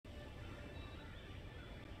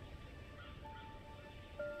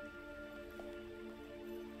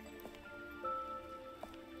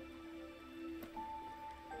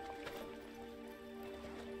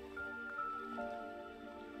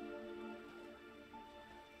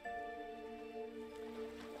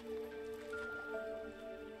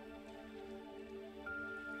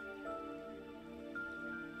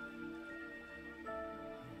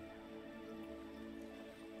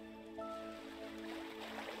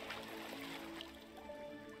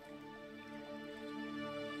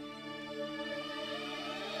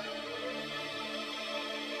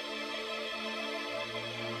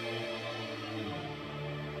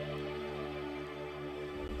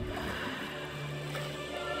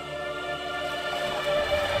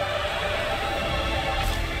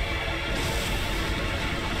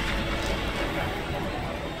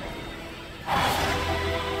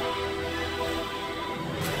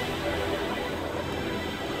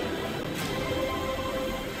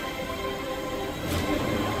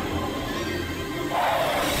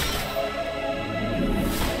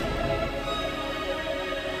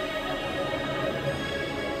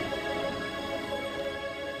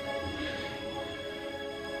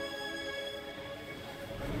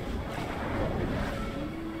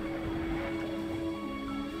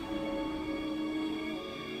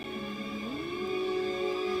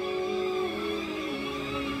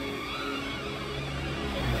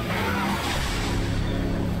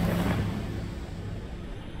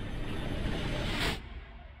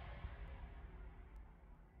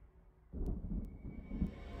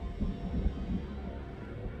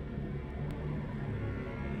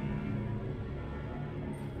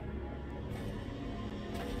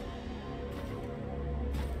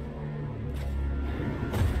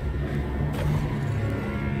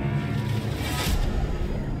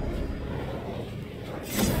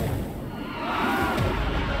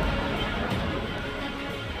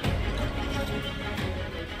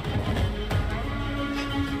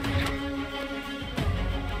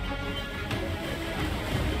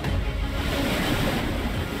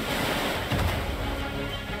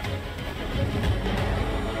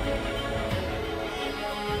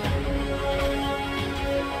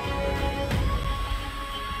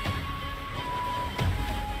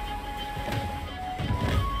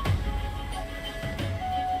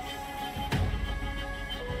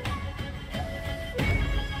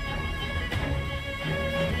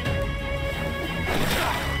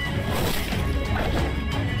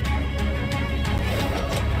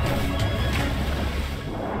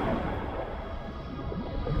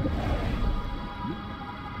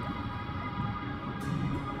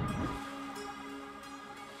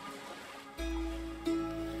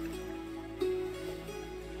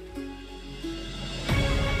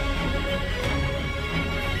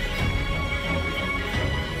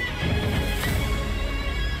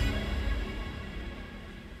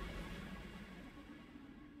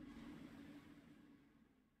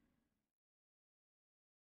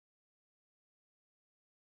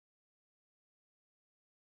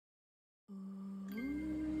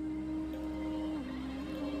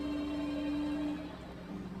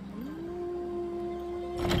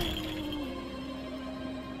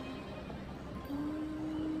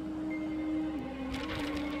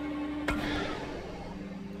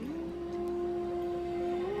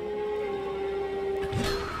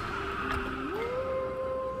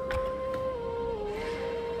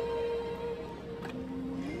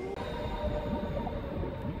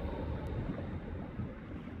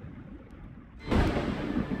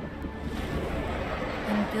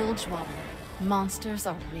Bilgewater, monsters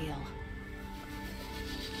are real.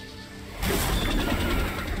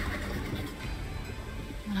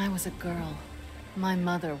 When I was a girl, my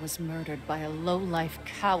mother was murdered by a low-life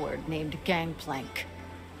coward named Gangplank.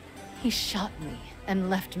 He shot me and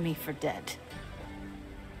left me for dead.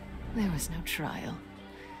 There was no trial.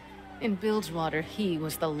 In Bilgewater, he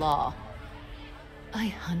was the law. I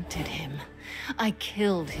hunted him. I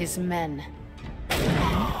killed his men.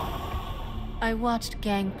 I watched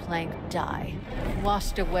Gangplank die,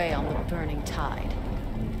 washed away on the burning tide.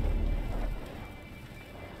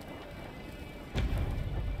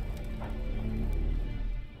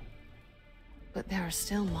 But there are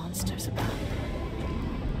still monsters about.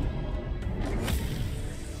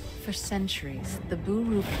 For centuries, the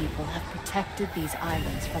Buru people have protected these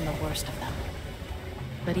islands from the worst of them.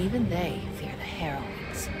 But even they fear the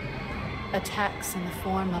heroines. Attacks in the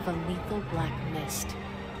form of a lethal black mist,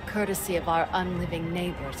 courtesy of our unliving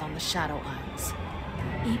neighbors on the Shadow Isles.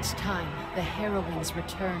 Each time, the heroines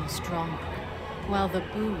return stronger, while the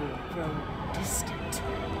Buru grow distant.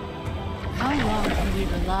 How long can we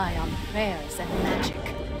rely on prayers and magic?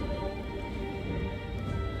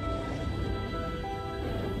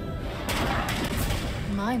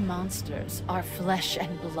 My monsters are flesh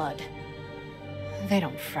and blood. They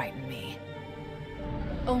don't frighten me.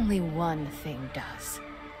 Only one thing does.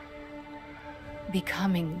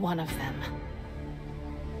 Becoming one of them.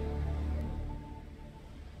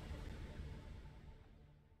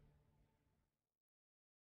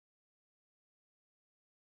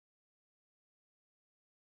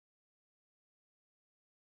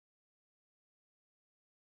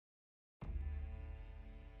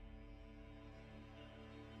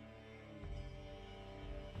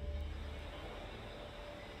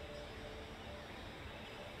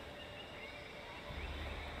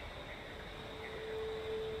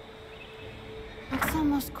 It's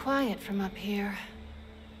almost quiet from up here.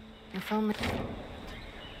 If only...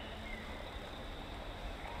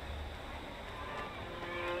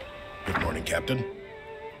 Good morning, Captain.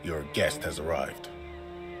 Your guest has arrived.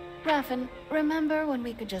 Raffen, remember when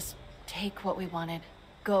we could just take what we wanted,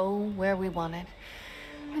 go where we wanted?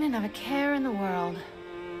 We didn't have a care in the world.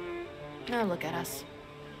 Now look at us.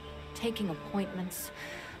 Taking appointments,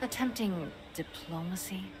 attempting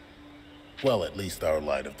diplomacy. Well, at least our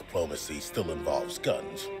line of diplomacy still involves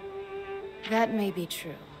guns. That may be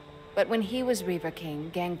true. But when he was Reaver King,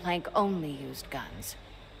 Gangplank only used guns.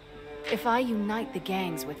 If I unite the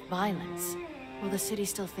gangs with violence, will the city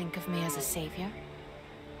still think of me as a savior?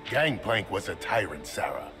 Gangplank was a tyrant,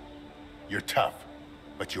 Sarah. You're tough,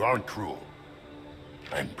 but you aren't cruel.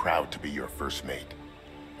 I'm proud to be your first mate,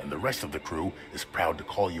 and the rest of the crew is proud to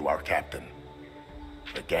call you our captain.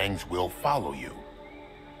 The gangs will follow you.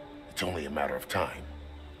 It's only a matter of time.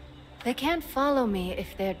 They can't follow me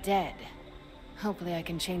if they're dead. Hopefully I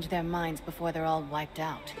can change their minds before they're all wiped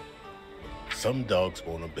out. Some dogs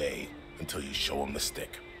won't obey until you show them the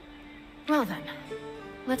stick. Well then,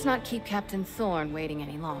 let's not keep Captain Thorne waiting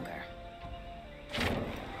any longer.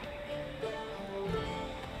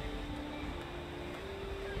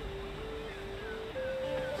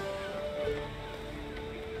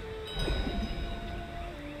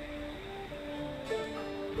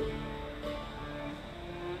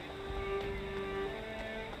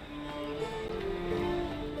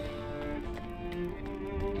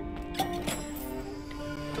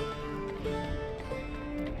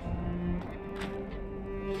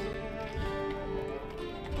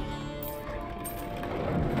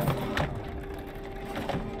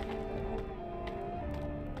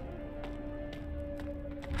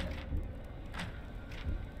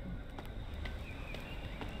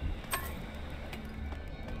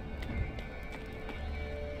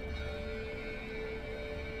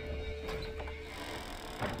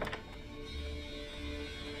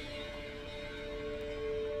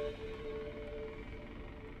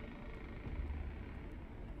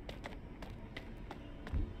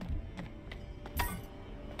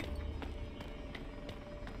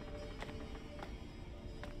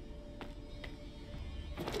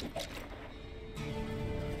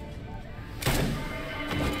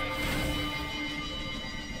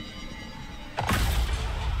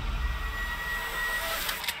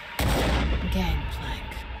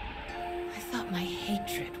 Gangplank. I thought my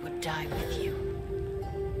hatred would die with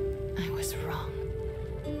you. I was wrong.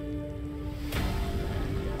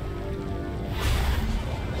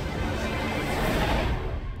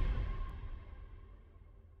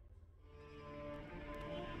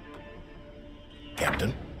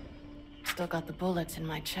 Captain? Still got the bullets in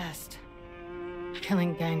my chest.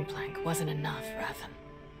 Killing Gangplank wasn't enough, Raffen.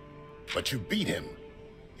 But you beat him.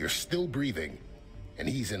 You're still breathing. and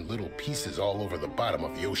he's in little pieces all over the bottom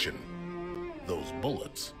of the ocean. Those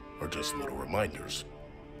bullets are just little reminders.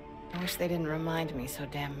 I wish they didn't remind me so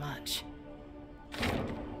damn much.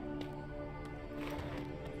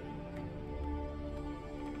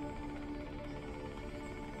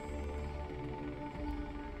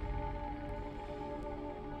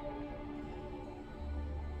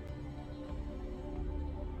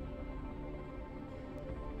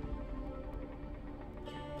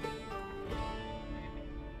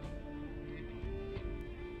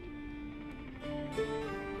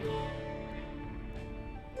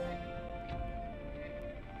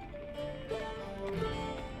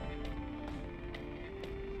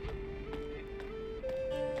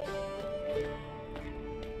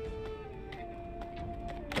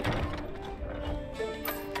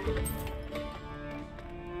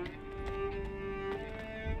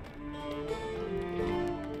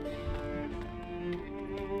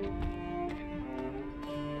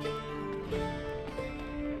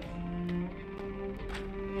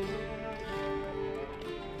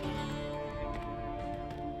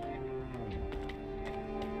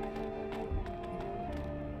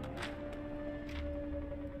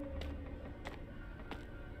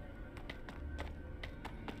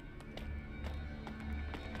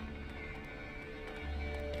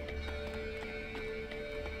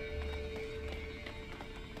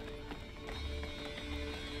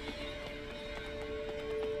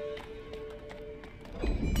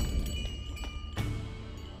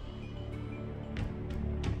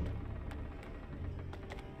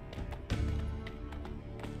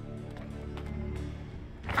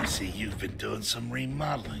 I see you've been doing some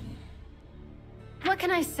remodeling. What can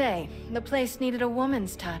I say? The place needed a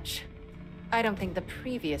woman's touch. I don't think the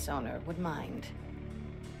previous owner would mind.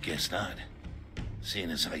 Guess not. Seeing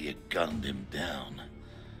as how you gunned him down,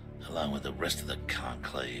 along with the rest of the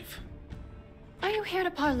Conclave. Are you here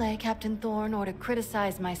to parley, Captain Thorne, or to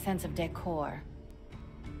criticize my sense of decor?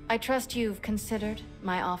 I trust you've considered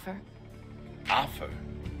my offer. Offer?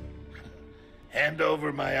 Hand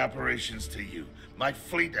over my operations to you, my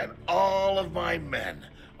fleet and all of my men,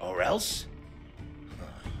 or else?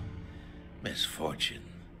 Misfortune.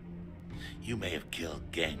 You may have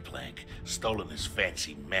killed Gangplank, stolen his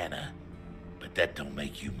fancy mana, but that don't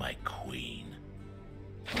make you my queen.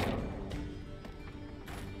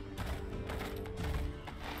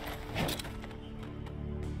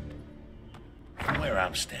 From where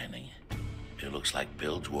I'm standing, it looks like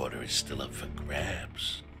Bilgewater is still up for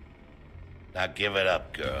grabs. Now give it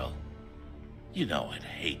up, girl. You know I'd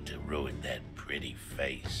hate to ruin that pretty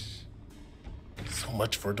face. So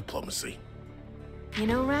much for diplomacy. You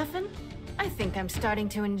know, Raffen, I think I'm starting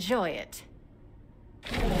to enjoy it.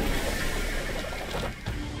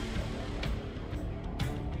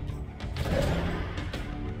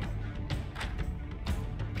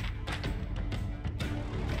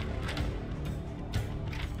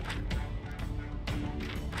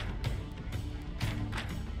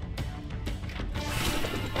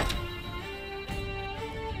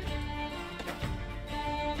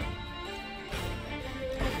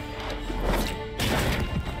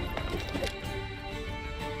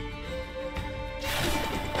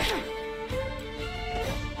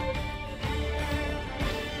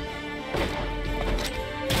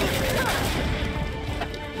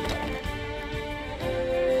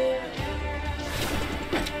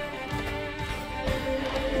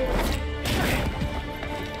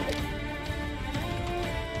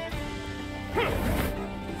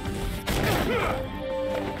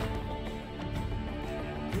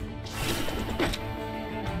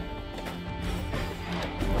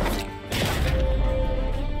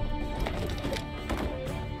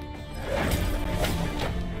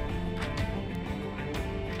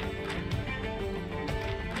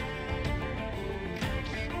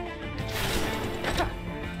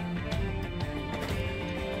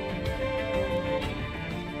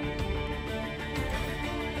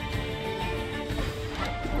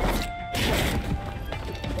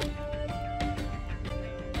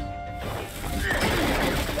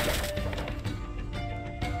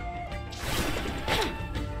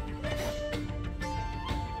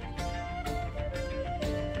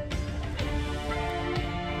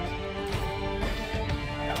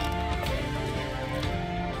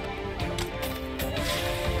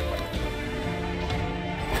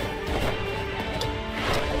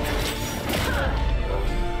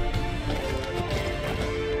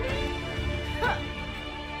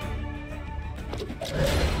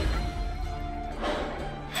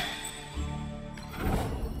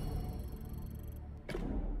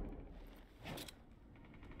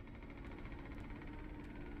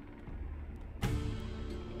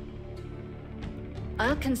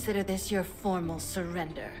 I'll consider this your formal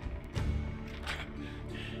surrender.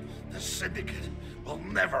 The Syndicate will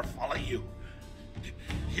never follow you.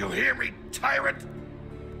 You hear me, tyrant?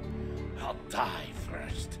 I'll die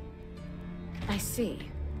first. I see.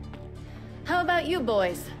 How about you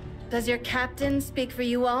boys? Does your captain speak for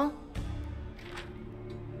you all?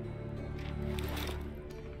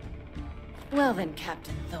 Well then,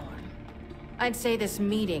 Captain Thorn. I'd say this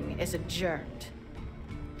meeting is adjourned.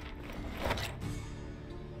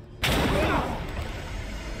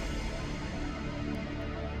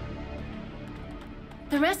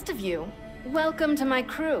 The rest of you, welcome to my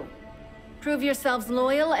crew. Prove yourselves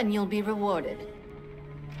loyal and you'll be rewarded.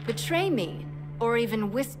 Betray me, or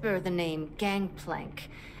even whisper the name Gangplank,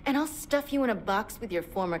 and I'll stuff you in a box with your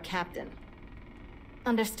former captain.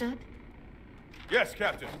 Understood? Yes,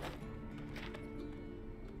 Captain.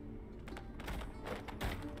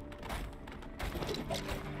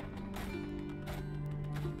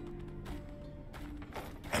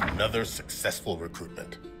 Another successful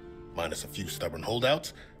recruitment. Minus a few stubborn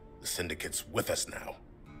holdouts, the Syndicate's with us now.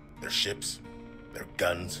 Their ships, their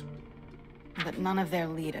guns. But none of their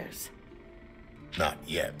leaders. Not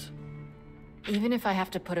yet. Even if I have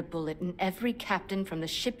to put a bullet in every captain from the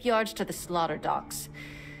shipyards to the slaughter docks,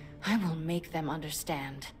 I will make them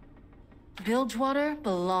understand. Bilgewater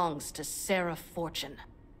belongs to Sarah Fortune.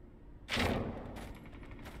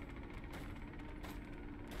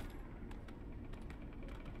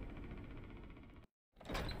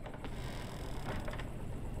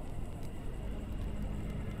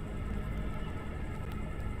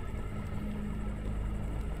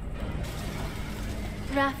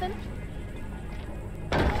 Rathan?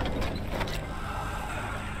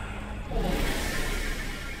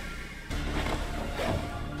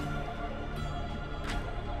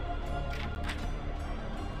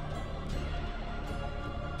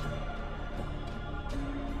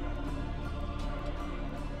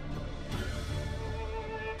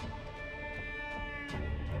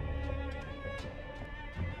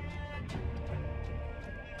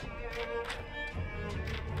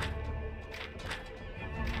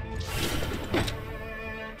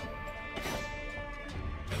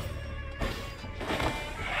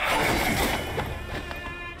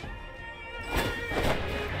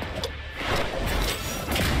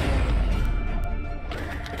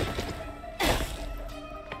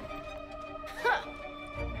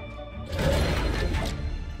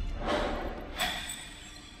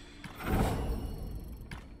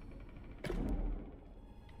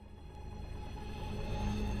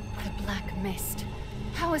 Mist.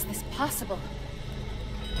 How is this possible?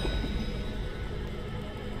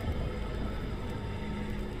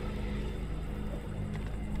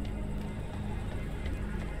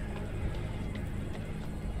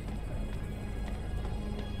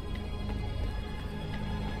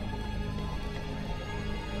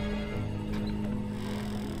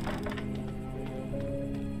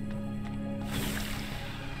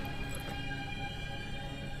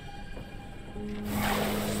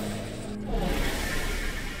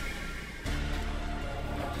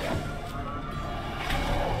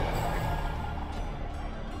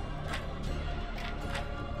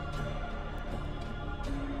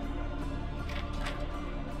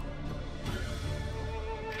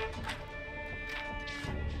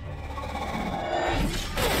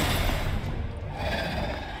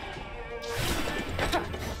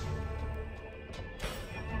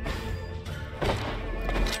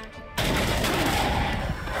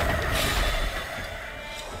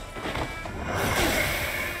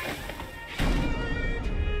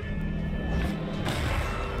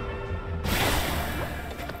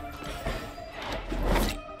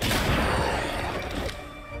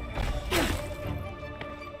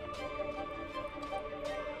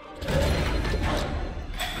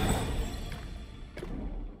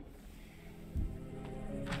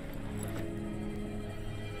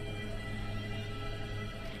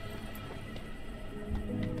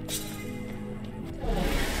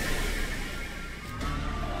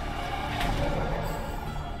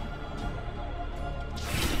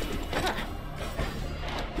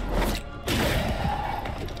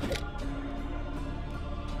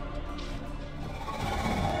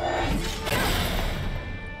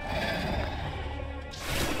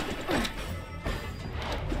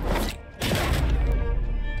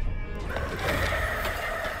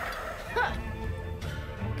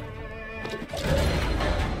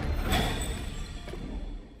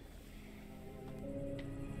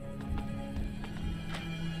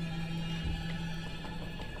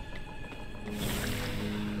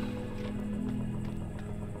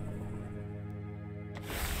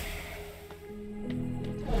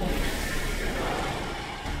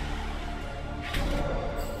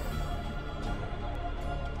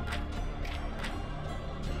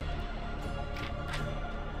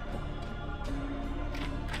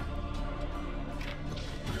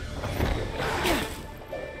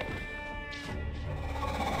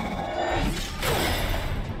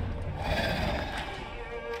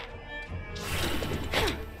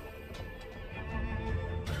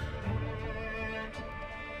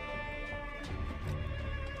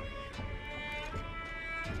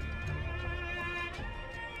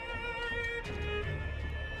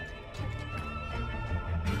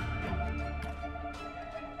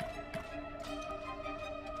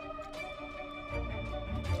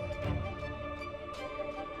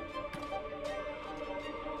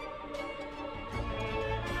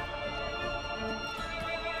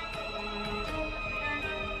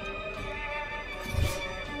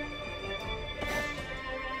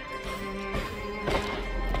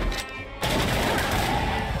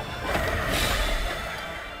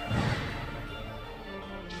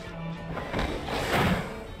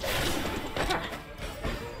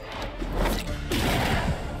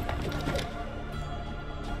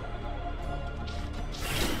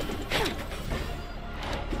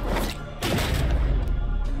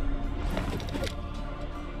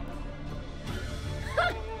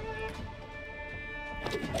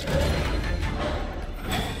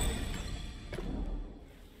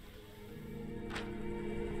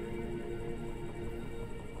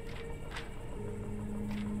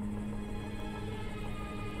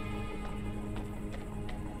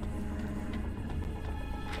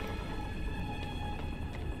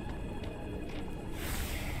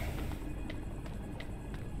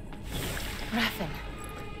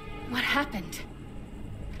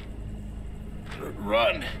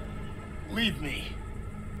 Save me.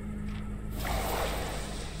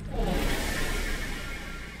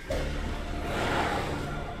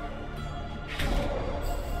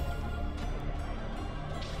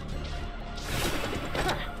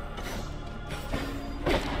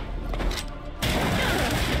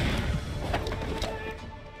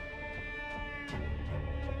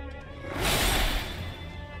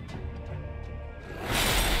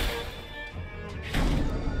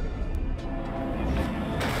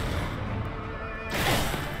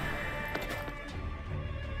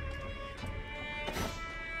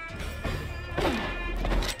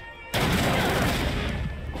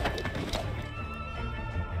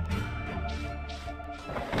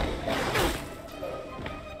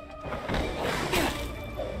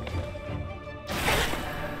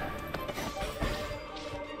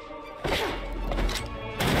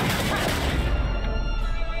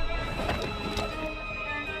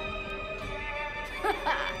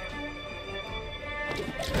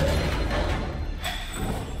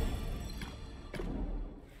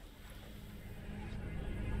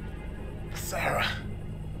 Sarah.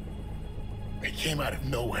 They came out of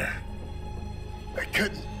nowhere. I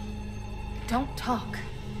couldn't. Don't talk.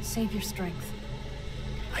 Save your strength.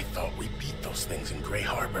 I thought we beat those things in Grey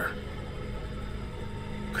Harbor.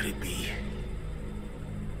 Could it be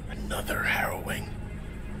another harrowing?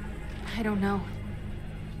 I don't know.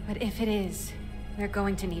 But if it is, we're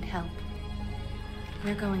going to need help.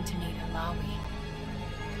 We're going to need Alawi.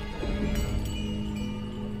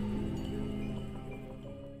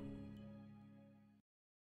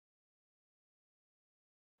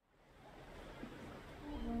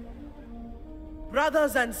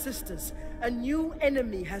 Brothers and sisters, a new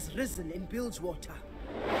enemy has risen in Bilgewater.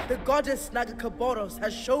 The goddess Nagakaboros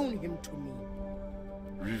has shown him to me.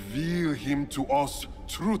 Reveal him to us,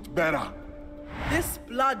 truth-bearer. This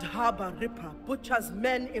Blood Harbor Ripper butchers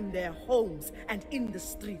men in their homes and in the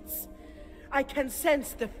streets. I can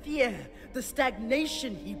sense the fear, the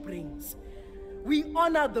stagnation he brings. We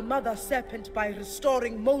honor the Mother Serpent by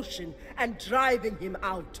restoring motion and driving him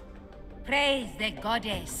out. Praise the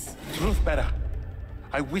goddess. Truth-bearer,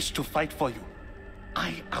 I wish to fight for you.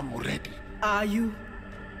 I am ready. Are you?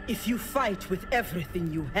 If you fight with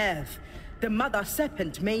everything you have, the Mother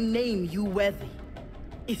Serpent may name you worthy.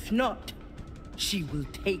 If not, she will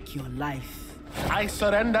take your life. I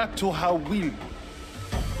surrender to her will.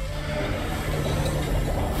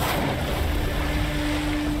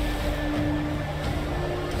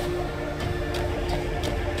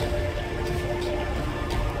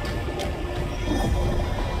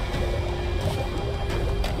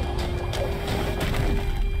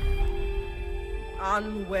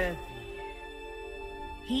 Unworthy.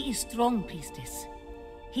 He is strong, priestess.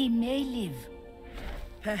 He may live.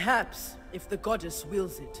 Perhaps, if the goddess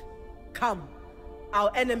wills it. Come, our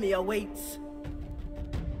enemy awaits.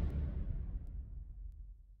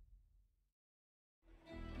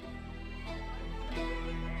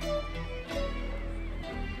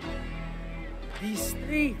 These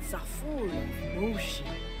streets are full of motion.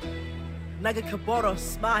 Nagakaboros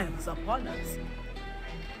smiles upon us.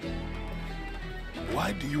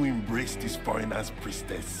 Why do you embrace these foreigners,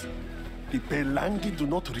 priestess? The Pelangi do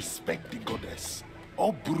not respect the goddess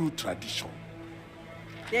or brew tradition.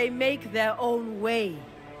 They make their own way.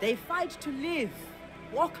 They fight to live.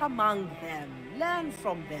 Walk among them, learn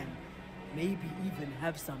from them, maybe even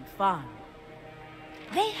have some fun.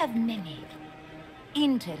 They have many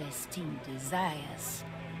interesting desires.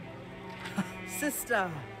 Sister,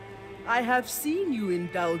 I have seen you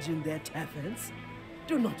indulge in their taverns.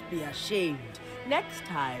 Do not be ashamed. Next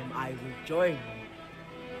time I will join you.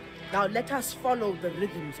 Now let us follow the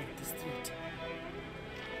rhythms of the street.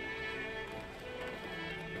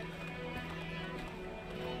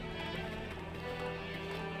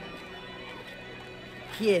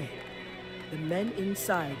 Here, the men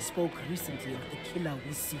inside spoke recently of the killer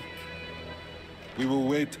we seek. We will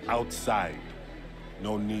wait outside.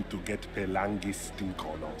 No need to get Pelangi stink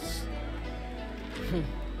on us.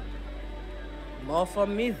 More for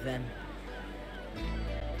me then.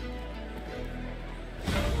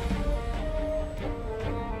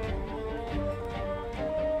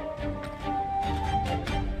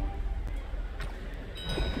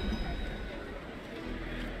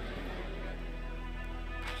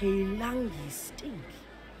 Pelangi stink.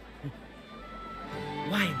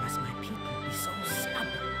 Why must my people be so stubborn?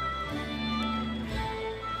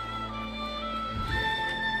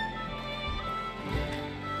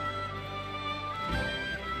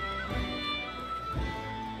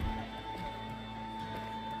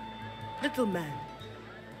 Little man,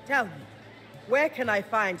 tell me, where can I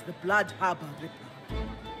find the Blood Harbor Ripper?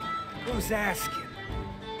 Who's asking?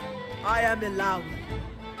 I am Ilawi,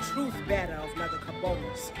 truth bearer of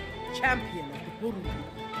Nagakabongos, champion of the Buru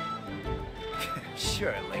people.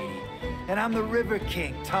 Sure, lady. And I'm the River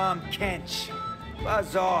King, Tom Kench.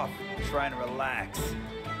 Buzz off. I'm trying to relax.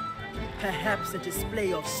 Perhaps a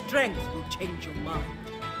display of strength will change your mind.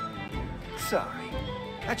 Sorry.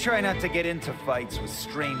 I try not to get into fights with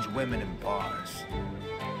strange women in bars.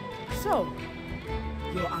 So,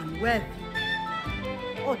 you're unworthy.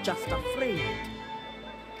 Or just afraid.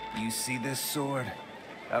 You see this sword?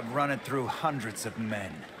 I've run it through hundreds of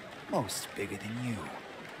men. Most bigger than you.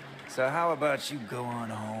 So how about you go on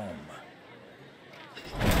home?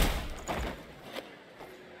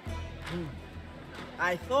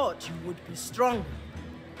 I thought you would be stronger.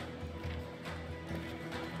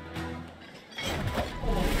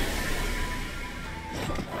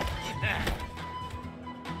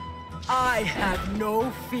 I have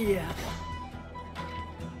no fear.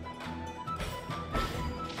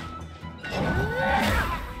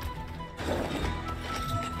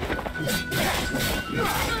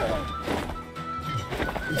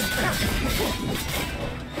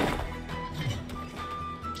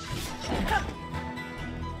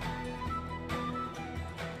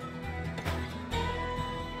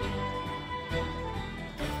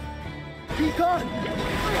 Be gone!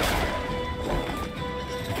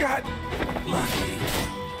 God lucky.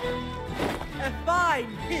 A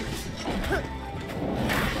fine hit!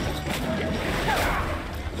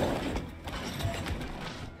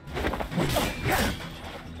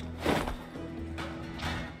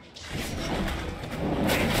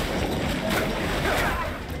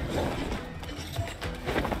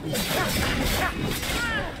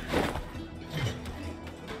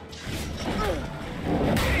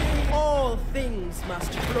 All things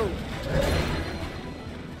must flow.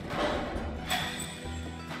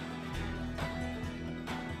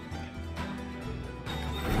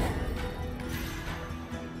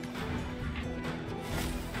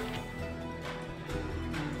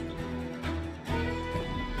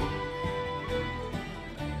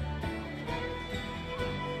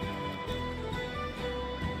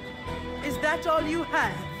 Is that all you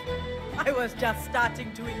have? I was just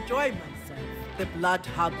starting to enjoy myself. The Blood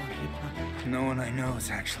Harbor Ripper. No one I know has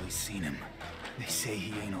actually seen him. They say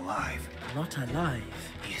he ain't alive. Not alive.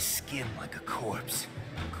 He is skinned like a corpse.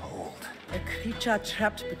 Cold. A creature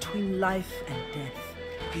trapped between life and death.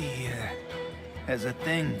 He, has a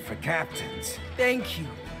thing for captains. Thank you,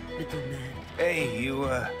 little man. Hey, you,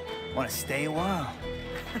 wanna stay a while?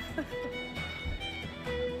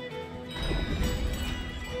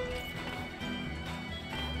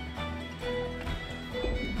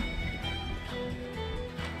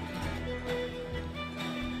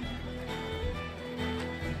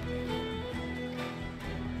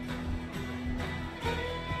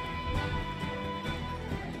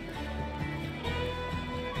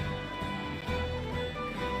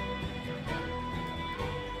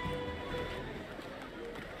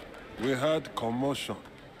 We heard commotion.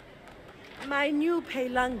 My new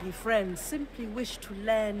Pelangi friends simply wish to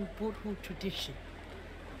learn Budhu tradition.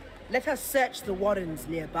 Let us search the warrens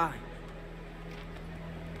nearby.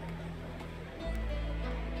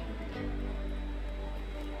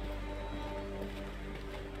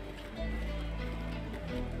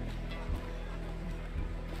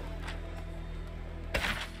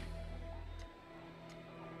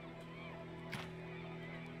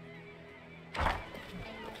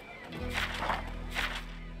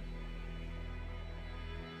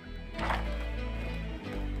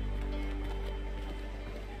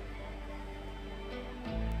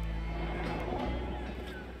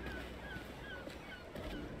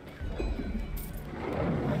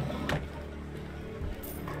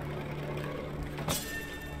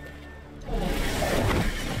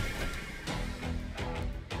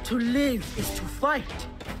 To live is to fight.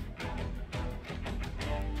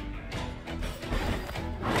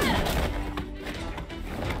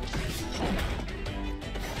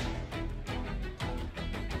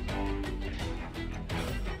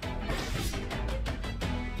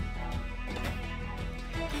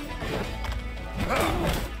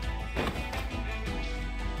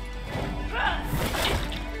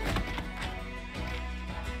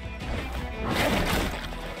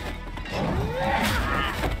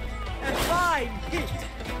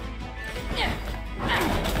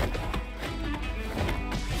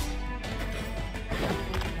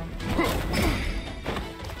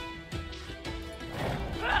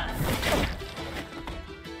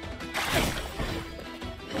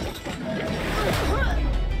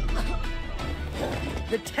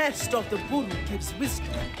 The test of the bull gives wisdom.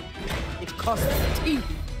 It costs teeth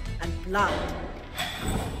and blood.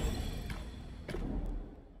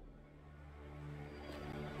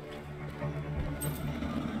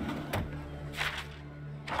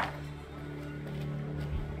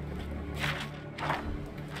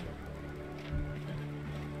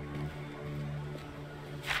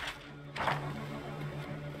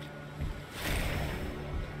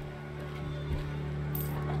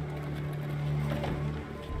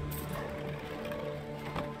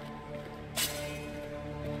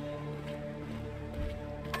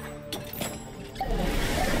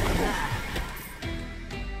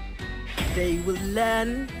 They will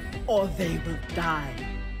learn, or they will die.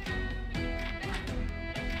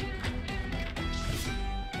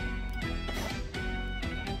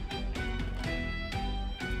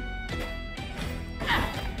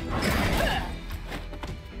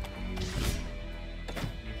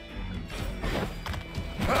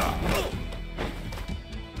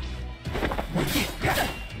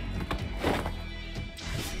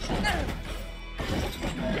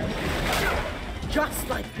 Just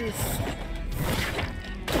like this.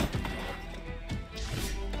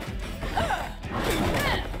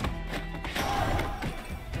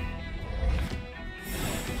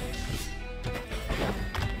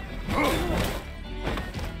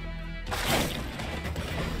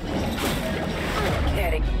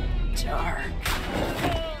 Getting dark.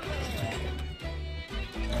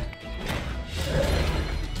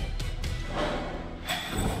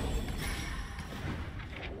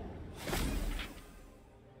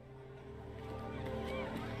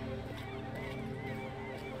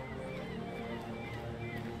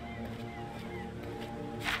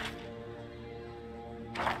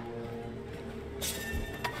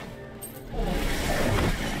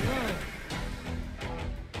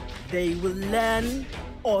 They will learn,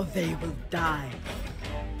 or they will die.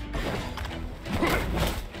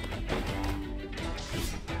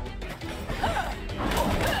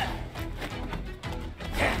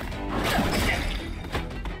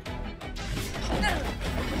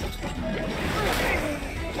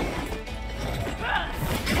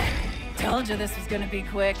 Told you this was gonna be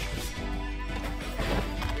quick.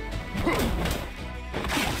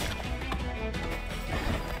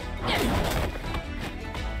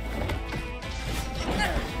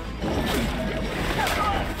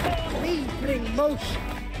 We bring motion.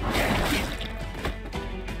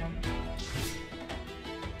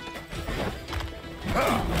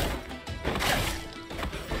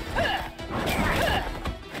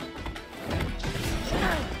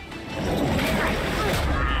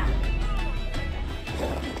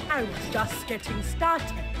 I was just getting started.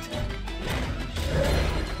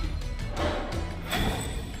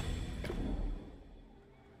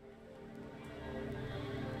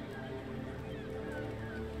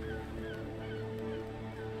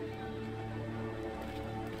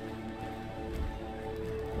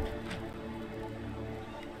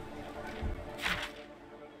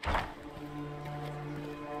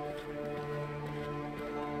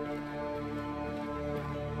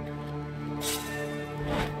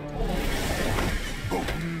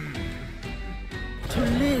 To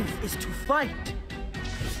live is to fight.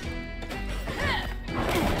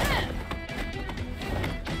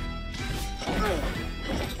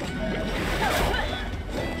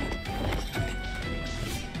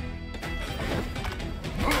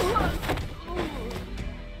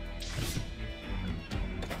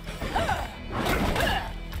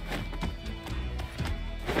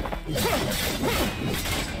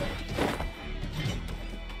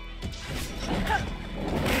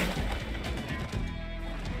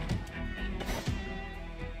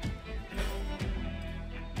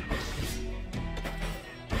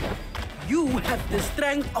 You have the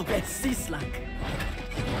strength of a sea slug.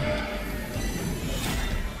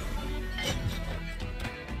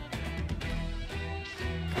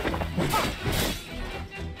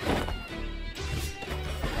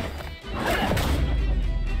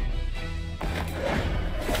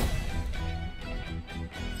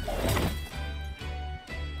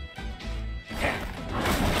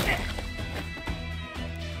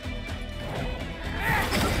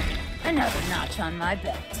 Another notch on my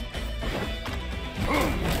belt.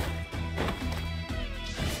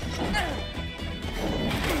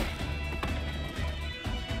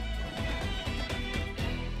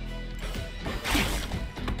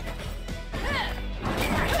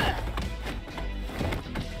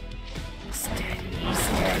 Steady,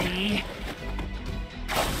 steady.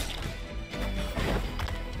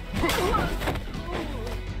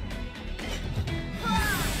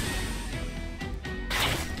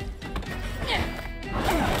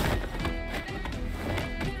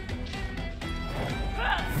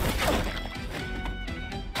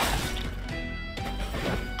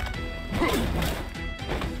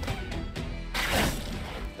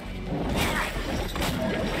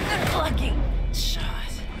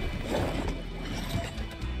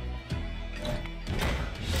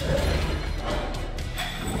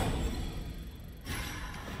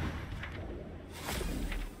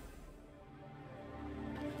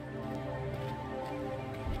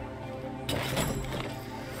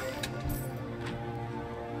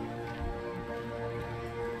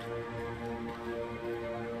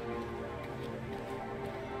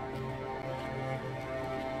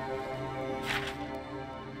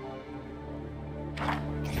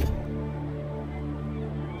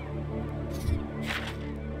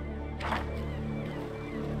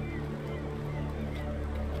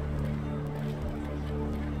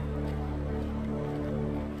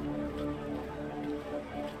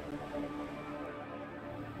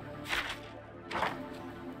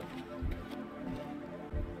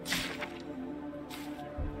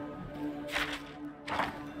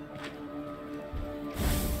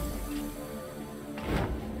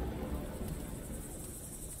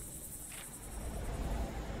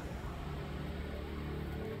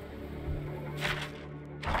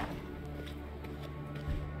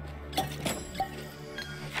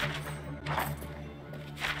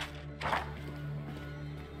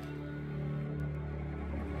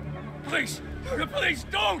 Please! Please,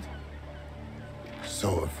 don't!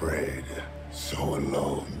 So afraid, so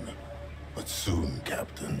alone. But soon,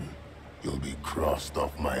 Captain, you'll be crossed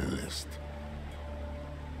off my list.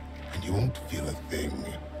 And you won't feel a thing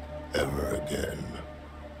ever again.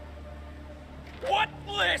 What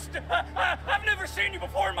list? I've never seen you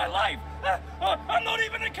before in my life. I'm not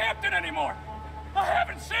even a captain anymore. I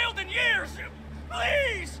haven't sailed in years.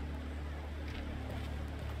 Please!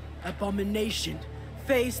 Abomination.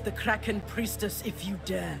 Face the Kraken Priestess if you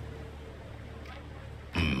dare.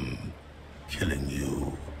 Killing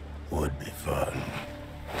you would be fun.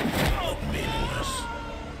 But meaningless.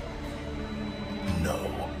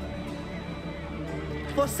 No.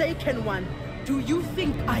 Forsaken One, do you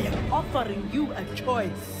think I am offering you a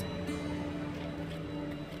choice?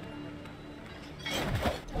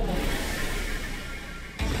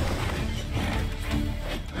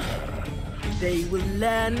 They will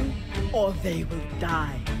learn, or they will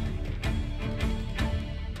die.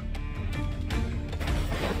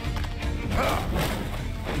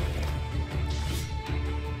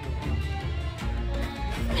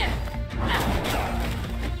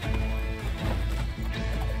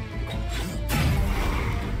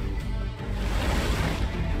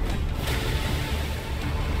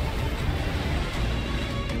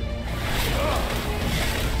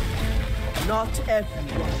 Not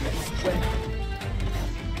everyone is welcome.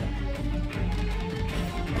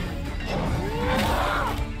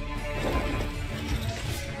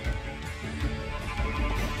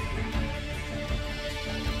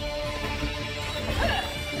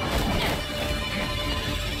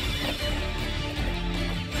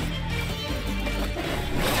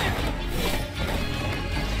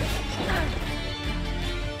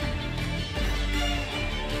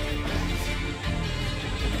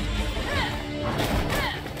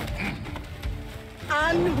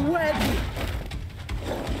 Unworthy!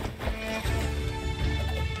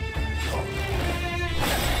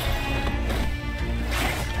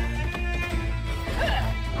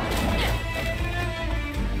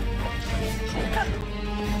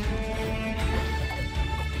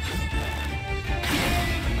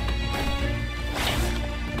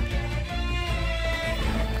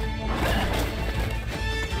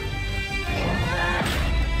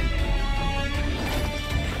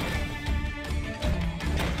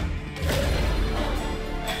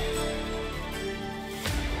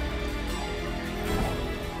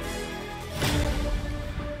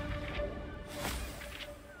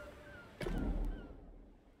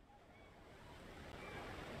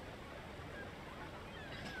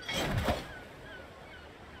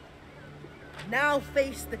 Now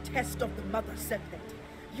face the test of the Mother Serpent.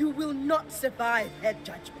 You will not survive her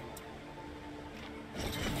judgment.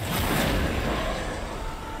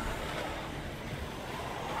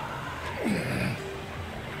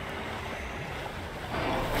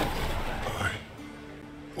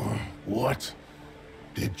 What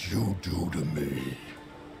did you do to me?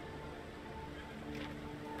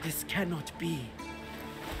 This cannot be.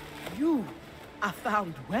 You are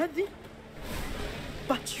found worthy?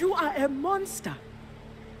 But you are a monster!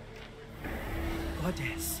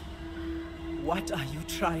 Goddess, what are you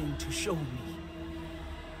trying to show me?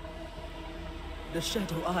 The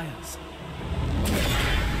Shadow Isles.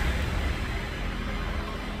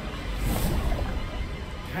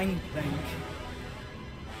 Gangplank.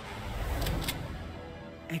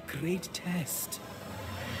 A great test.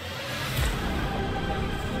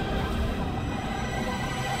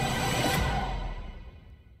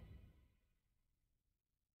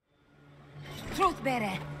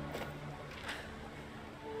 Truthbearer.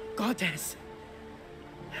 Goddess,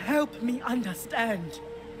 help me understand.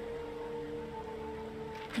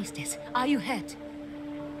 Priestess, are you hurt?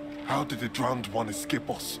 How did the drowned one escape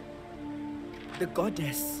us? The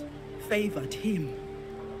goddess favored him.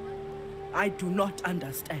 I do not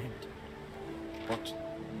understand. But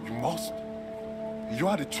you must. You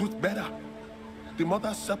are the truth bearer. The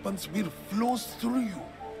Mother Serpent's will flows through you.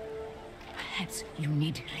 Perhaps you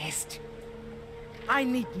need rest. I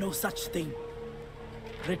need no such thing.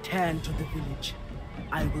 Return to the village.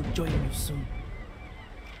 I will join you soon.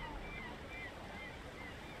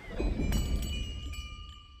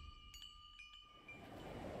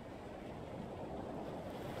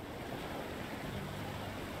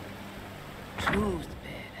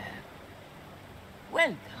 Truthbearer.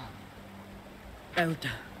 Welcome.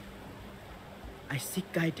 Elder, I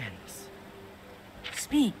seek guidance.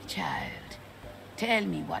 Speak, child. Tell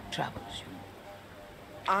me what troubles you.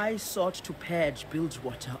 I sought to purge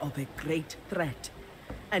Bilgewater of a great threat.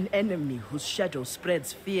 An enemy whose shadow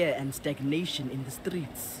spreads fear and stagnation in the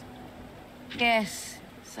streets. Yes,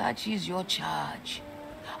 such is your charge.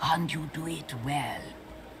 and you do it well.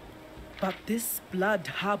 But this Blood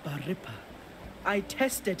Harbor Ripper, I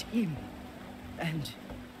tested him, and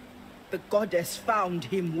the goddess found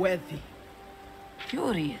him worthy.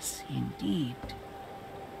 Curious indeed.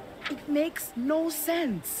 It makes no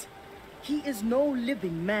sense. He is no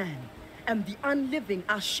living man, and the unliving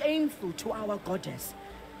are shameful to our goddess.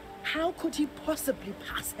 How could he possibly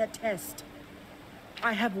pass her test?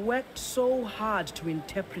 I have worked so hard to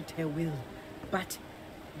interpret her will, but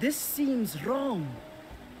this seems wrong.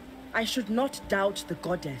 I should not doubt the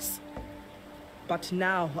goddess. But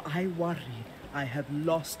now I worry I have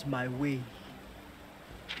lost my way.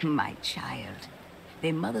 My child,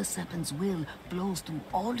 the Mother Serpent's will flows through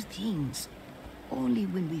all things. Only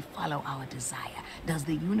when we follow our desire does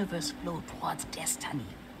the universe flow towards destiny.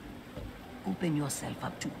 Open yourself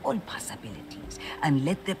up to all possibilities and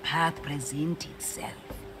let the path present itself.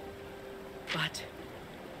 But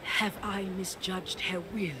have I misjudged her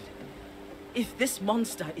will? If this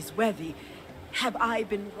monster is worthy, have I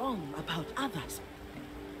been wrong about others?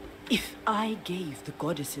 If I gave the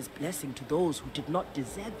goddess's blessing to those who did not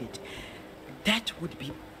deserve it, that would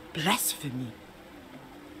be blasphemy.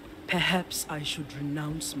 Perhaps I should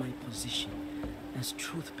renounce my position as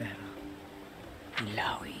truth-bearer.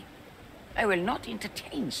 Ilaoi, I will not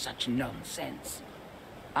entertain such nonsense.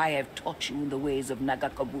 I have taught you the ways of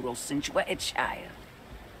Nagakaburo since you were a child.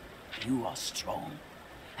 You are strong,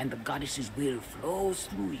 and the goddess's will flows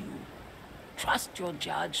through you. Trust your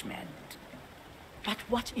judgment. But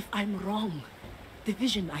what if I'm wrong? The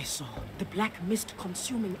vision I saw, the black mist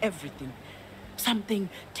consuming everything. Something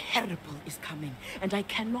terrible is coming, and I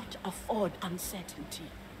cannot afford uncertainty.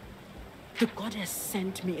 The goddess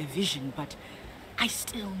sent me a vision, but I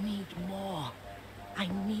still need more. I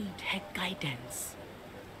need her guidance.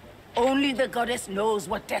 Only the goddess knows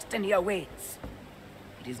what destiny awaits.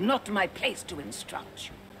 It is not my place to instruct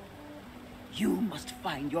you. You must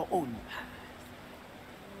find your own path.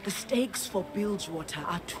 The stakes for Bilgewater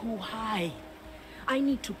are too high. I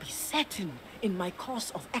need to be certain in my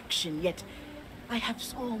course of action, yet I have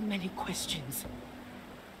so many questions.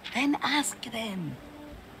 Then ask them.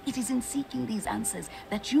 It is in seeking these answers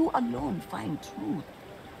that you alone find truth,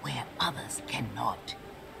 where others cannot.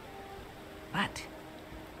 But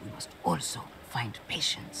we must also find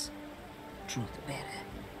patience, truth-bearer.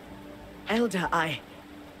 Elder,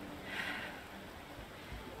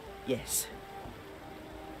 Yes.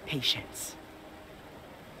 Patience.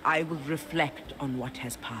 I will reflect on what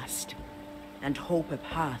has passed, and hope a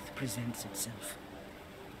path presents itself.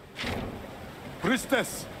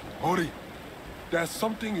 Priestess, hurry. There's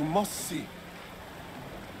something you must see.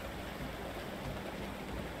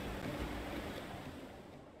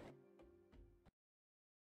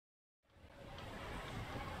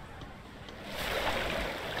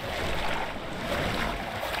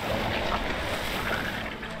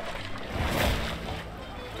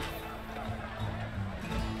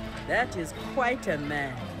 That is quite a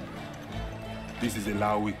man. This is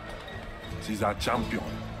Ilaoi. She's our champion.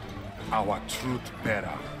 Our truth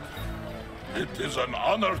bearer. It is an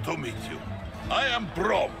honor to meet you. I am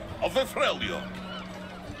Brom of the Freljord.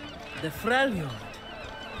 The Freljord?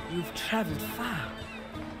 You've traveled far.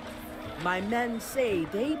 My men say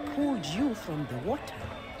they pulled you from the water.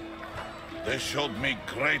 They showed me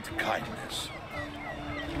great kindness.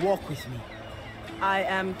 Walk with me. I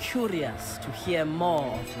am curious to hear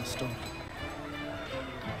more of your story.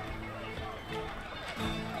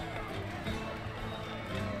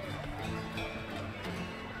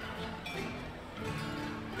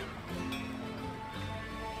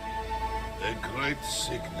 A great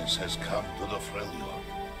sickness has come to the Freljord.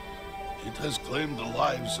 It has claimed the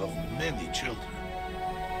lives of many children.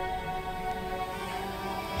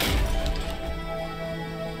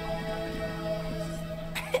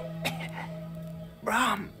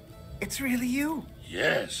 Brom, it's really you.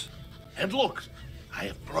 Yes. And look, I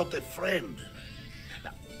have brought a friend.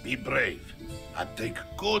 Now, be brave. I'll take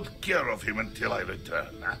good care of him until I return.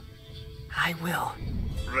 Huh? I will.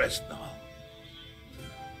 Rest now.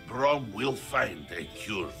 Brom will find a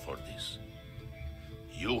cure for this.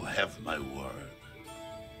 You have my word.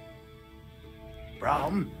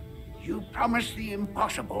 Brom, you promised the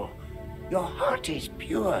impossible. Your heart is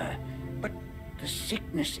pure, but the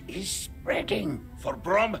sickness is spreading. For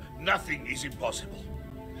Brom, nothing is impossible.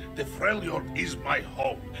 The Freljord is my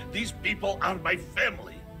home. These people are my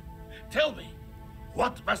family. Tell me,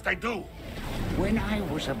 what must I do? When I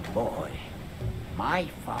was a boy, my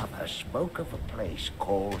father spoke of a place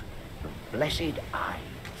called the Blessed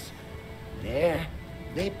Isles. There,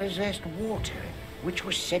 they possessed water, which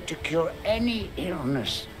was said to cure any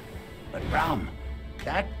illness. But Brom,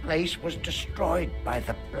 That place was destroyed by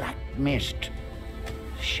the Black Mist.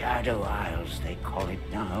 Shadow Isles, they call it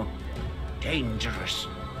now. Dangerous,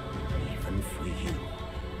 even for you.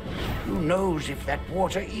 Who knows if that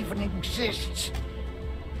water even exists?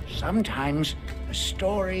 Sometimes a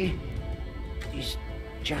story is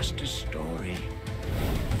just a story.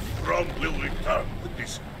 Ron will return with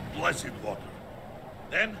this blessed water.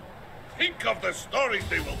 Then, think of the stories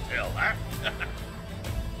they will tell, huh?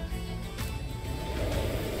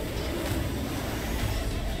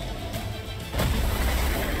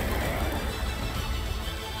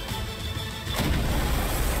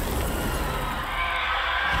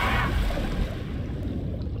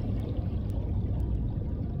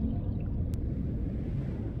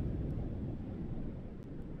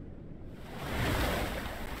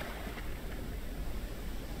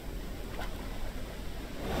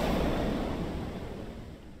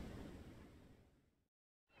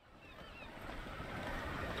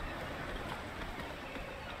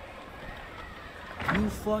 You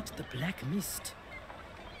fought the Black Mist.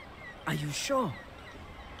 Are you sure?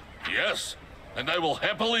 Yes, and I will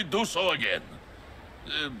happily do so again.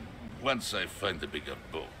 Once I find a bigger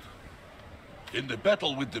boat. In the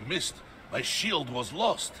battle with the mist, my shield was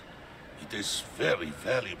lost. It is very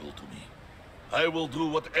valuable to me. I will do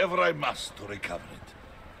whatever I must to recover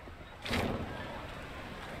it.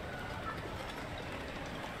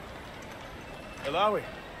 Alawi,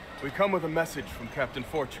 we come with a message from Captain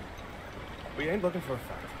Fortune. We ain't looking for a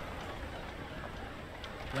fight.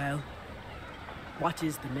 Well, what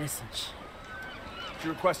is the message? She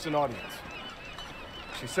requests an audience.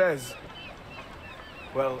 She says...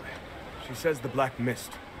 well, she says the Black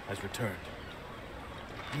Mist has returned.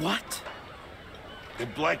 What? The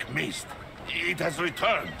Black Mist. It has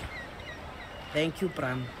returned. Thank you,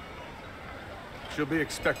 Bram. She'll be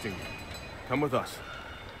expecting you. Come with us.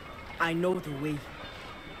 I know the way.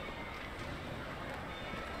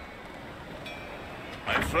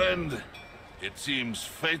 My friend, it seems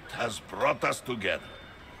fate has brought us together.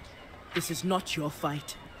 This is not your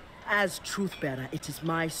fight. As Truthbearer, it is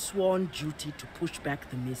my sworn duty to push back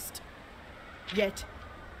the mist. Yet,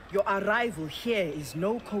 your arrival here is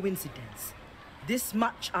no coincidence. This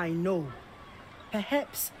much I know.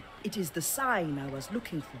 Perhaps it is the sign I was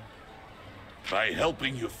looking for. By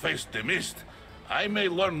helping you face the mist, I may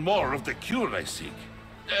learn more of the cure I seek,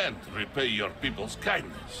 and repay your people's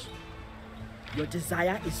kindness. Your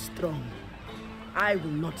desire is strong. I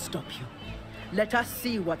will not stop you. Let us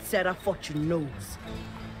see what Sarah Fortune knows.